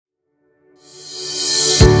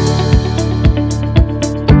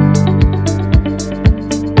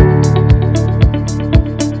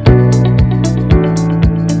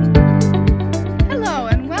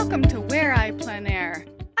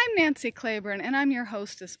Clayburn, and I'm your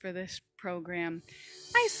hostess for this program.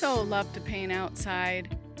 I so love to paint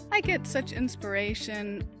outside. I get such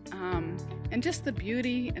inspiration and just the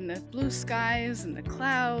beauty and the blue skies and the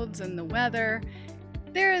clouds and the weather.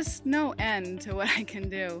 There is no end to what I can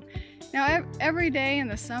do. Now, every day in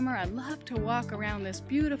the summer, I love to walk around this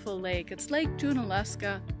beautiful lake. It's Lake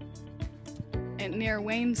Junaluska near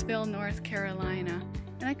Waynesville, North Carolina.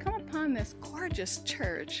 And I come upon this gorgeous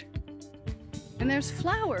church. And there's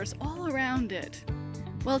flowers all around it.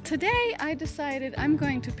 Well, today I decided I'm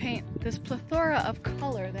going to paint this plethora of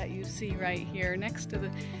color that you see right here next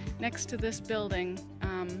to this building.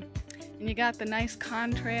 And you got the nice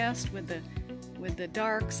contrast with the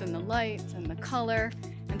darks and the lights and the color.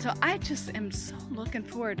 And so I just am so looking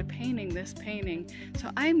forward to painting this painting. So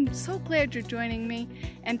I'm so glad you're joining me.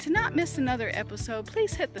 And to not miss another episode,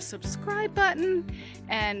 please hit the subscribe button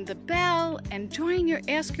and the bell and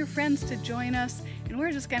ask your friends to join us. And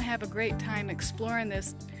we're just going to have a great time exploring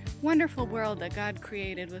this wonderful world that God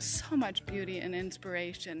created with so much beauty and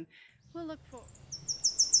inspiration. We'll look forward.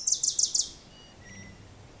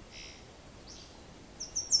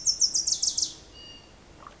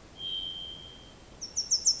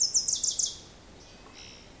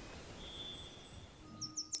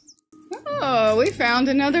 Oh, we found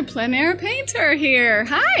another plein air painter here.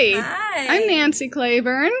 Hi. Hi. I'm Nancy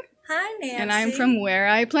Clayburn. Hi, Nancy. And I'm from Where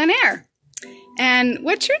I Plein Aire. And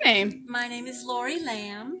what's your name? My name is Lorrie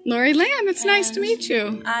Lam. Lorrie Lam. It's nice to meet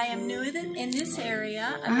you. I am new in this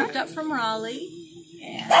area. I moved up from Raleigh.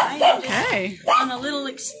 And I am just on a little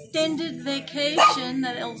extended vacation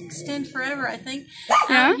that'll extend forever, I think.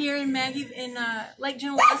 I'm here in Lake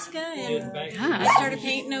Junaluska, and I started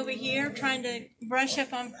painting over here, trying to brush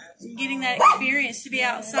up on getting that experience to be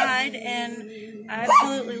outside, and I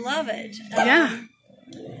absolutely love it.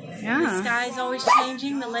 The sky's always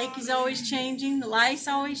changing, the lake is always changing, the light's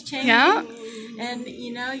always changing, and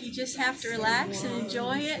you just have to relax and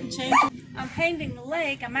enjoy it and change. I'm painting the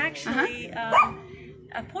lake. I'm actually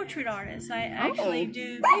a portrait artist. I actually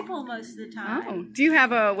do people most of the time. Oh. Do you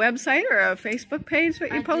have a website or a Facebook page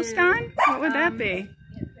that you post on? What would that be?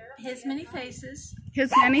 His Many Faces.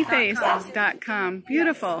 HisManyFaces.com.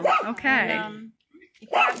 Beautiful. Yes. Okay. And, if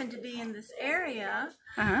you happen to be in this area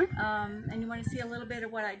and you want to see a little bit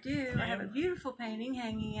of what I do, I have a beautiful painting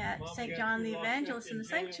hanging at St. John the Evangelist in the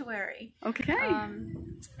sanctuary. Okay.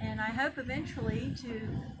 And I hope eventually to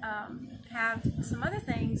have some other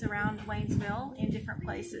things around Waynesville in different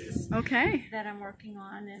places that I'm working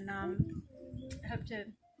on, and hope to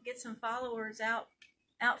get some followers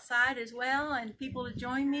outside as well, and people to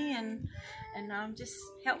join me and just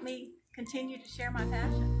help me continue to share my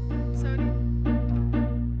passion.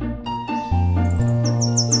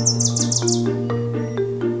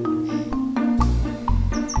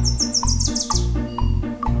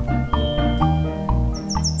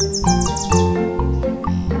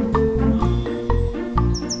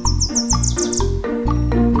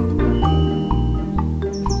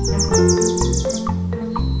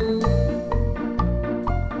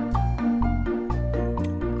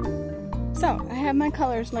 So I have my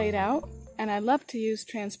colors laid out, and I love to use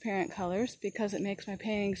transparent colors because it makes my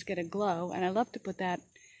paintings get a glow, and I love to put that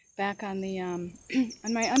back on the on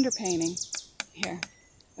my underpainting here.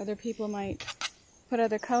 Other people might put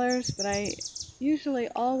other colors, but I usually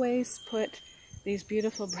always put these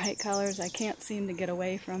beautiful bright colors. I can't seem to get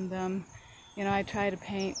away from them. I try to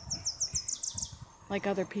paint like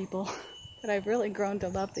other people, but I've really grown to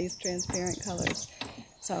love these transparent colors.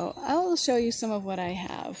 So I'll show you some of what I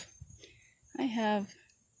have. I have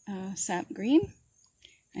sap green,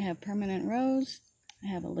 I have permanent rose, I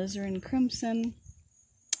have alizarin crimson,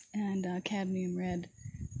 and cadmium red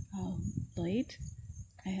light.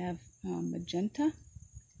 I have magenta,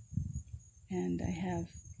 and I have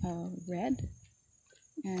red,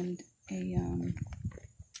 and a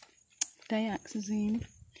dioxazine,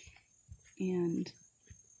 and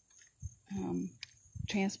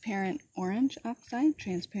transparent orange oxide,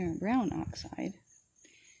 transparent brown oxide.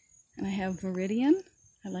 And I have Viridian.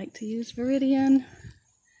 I like to use Viridian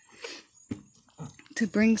to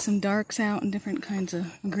bring some darks out and different kinds of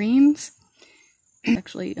greens.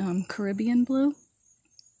 Actually, Caribbean blue.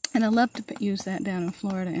 And I love to use that down in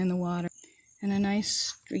Florida in the water. And a nice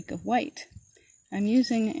streak of white. I'm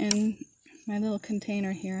using in my little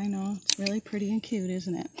container here. I know, it's really pretty and cute,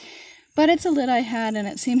 isn't it? But it's a lid I had, and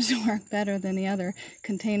it seems to work better than the other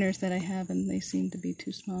containers that I have, and they seem to be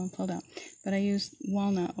too small and pulled out. But I used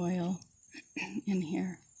walnut oil in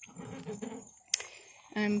here.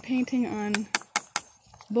 I'm painting on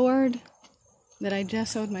board that I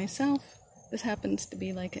gessoed myself. This happens to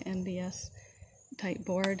be like an NBS type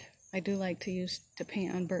board. I do like to use to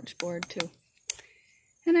paint on birch board too.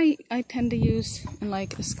 And I tend to use and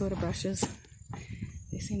like Escoda brushes.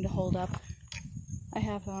 They seem to hold up. I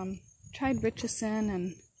have tried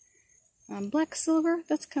Richardson and Black Silver.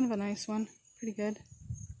 That's kind of a nice one. Pretty good.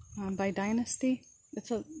 By Dynasty.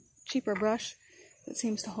 It's a cheaper brush that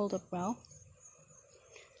seems to hold up well.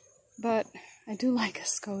 But I do like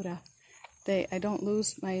Escoda. I don't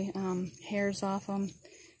lose my hairs off them.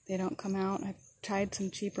 They don't come out. I've tried some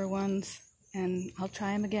cheaper ones and I'll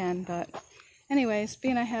try them again. But anyways,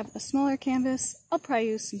 being I have a smaller canvas, I'll probably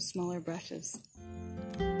use some smaller brushes.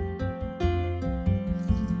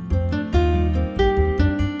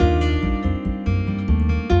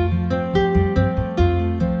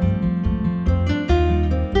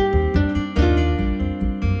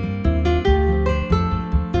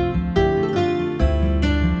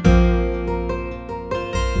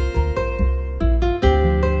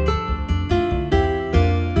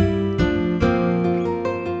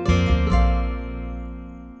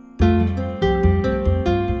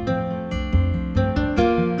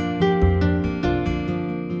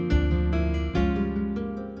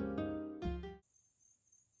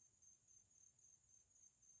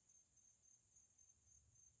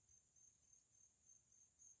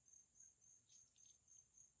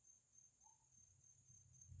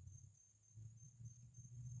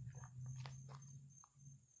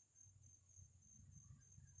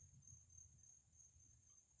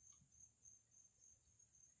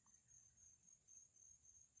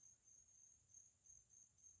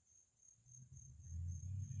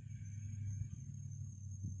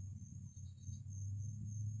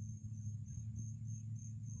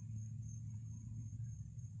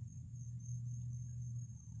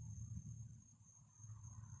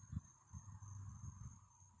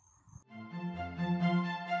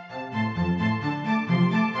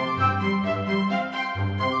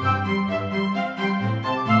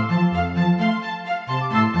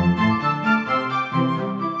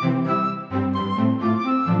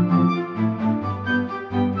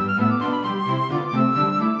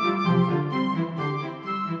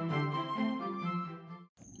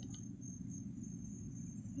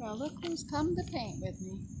 Well, look who's come to paint with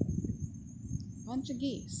me. Bunch of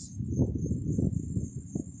geese.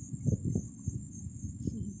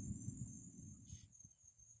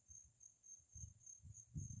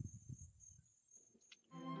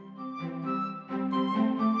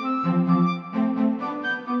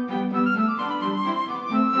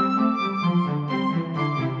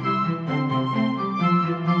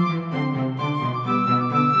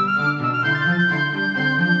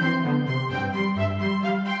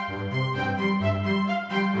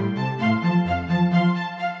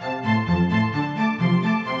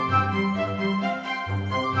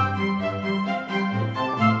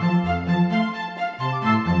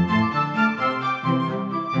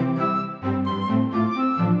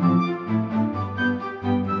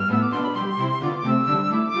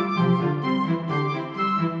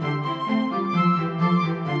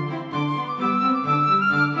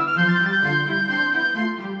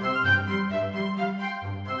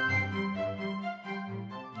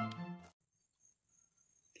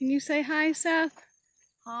 Can you say hi, Seth?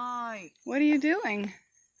 Hi. What are you doing?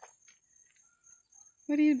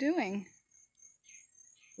 What are you doing?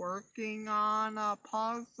 Working on a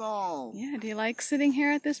puzzle. Yeah, do you like sitting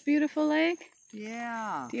here at this beautiful lake?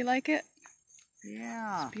 Yeah. Do you like it?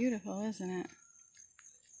 Yeah. It's beautiful, isn't it?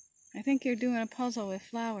 I think you're doing a puzzle with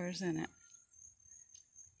flowers in it.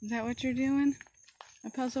 Is that what you're doing? A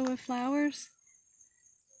puzzle with flowers?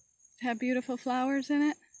 Have beautiful flowers in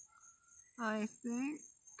it? I think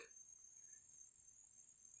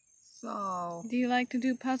so. Do you like to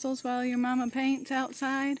do puzzles while your mama paints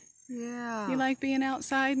outside? Yeah. You like being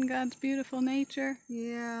outside in God's beautiful nature?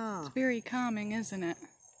 Yeah. It's very calming, isn't it?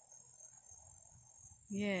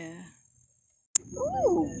 Yeah.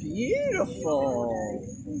 Ooh, beautiful.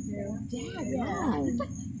 Yeah.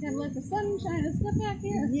 Kind of like the sunshine and stuff back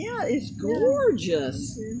here. Yeah, it's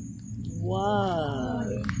gorgeous. Wow.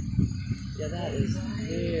 Yeah, that is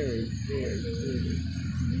very, very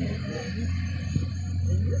pretty.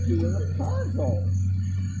 And you're doing a puzzle.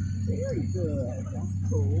 Very good. That's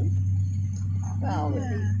cool. Found it.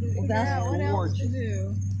 Well, that's what else gorgeous. to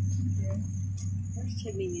do? There's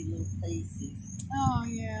too many little pieces. Oh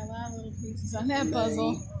yeah, a lot of little pieces on that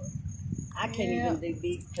puzzle. I can't even do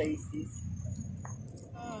big pieces.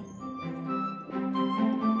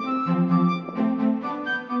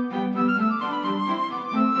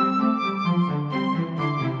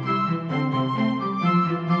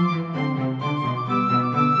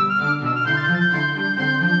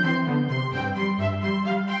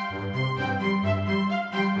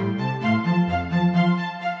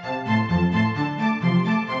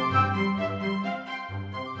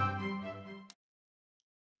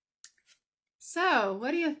 So,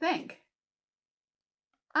 what do you think?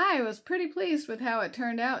 I was pretty pleased with how it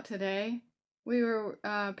turned out today. We were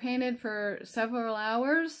painted for several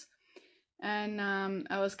hours, and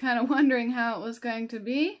I was kind of wondering how it was going to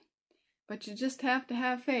be, but you just have to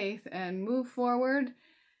have faith and move forward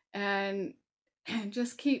and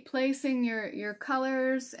just keep placing your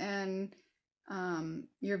colors and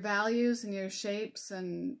your values and your shapes,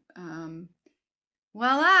 and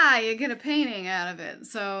voila, you get a painting out of it.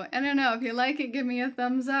 So, I don't know, if you like it, give me a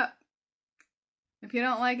thumbs up. If you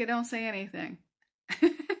don't like it, don't say anything.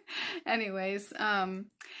 Anyways,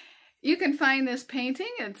 you can find this painting.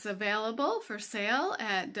 It's available for sale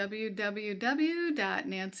at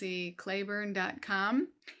www.nancyclayburn.com.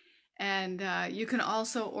 And you can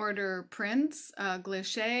also order prints,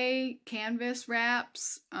 glacé, canvas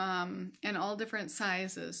wraps, in all different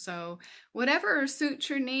sizes. So whatever suits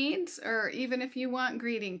your needs, or even if you want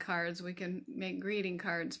greeting cards, we can make greeting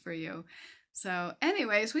cards for you. So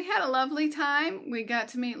anyways, we had a lovely time. We got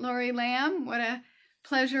to meet Lorrie Lam. What a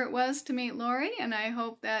pleasure it was to meet Lorrie, and I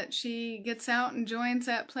hope that she gets out and joins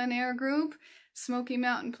that Plein Aire group, Smoky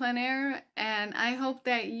Mountain Plein Aire, and I hope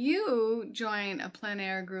that you join a Plein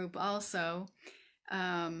Aire group also.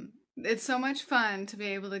 It's so much fun to be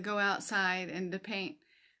able to go outside and to paint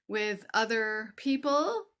with other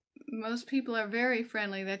people. Most people are very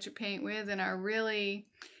friendly that you paint with and are really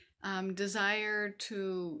desire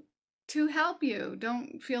to help you.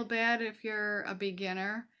 Don't feel bad if you're a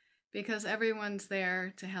beginner, because everyone's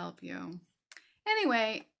there to help you.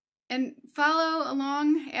 Anyway, and follow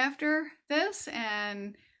along after this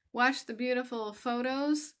and watch the beautiful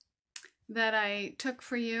photos that I took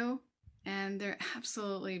for you, and they're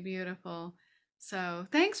absolutely beautiful. So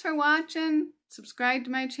thanks for watching. Subscribe to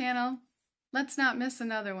my channel. Let's not miss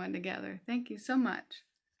another one together. Thank you so much.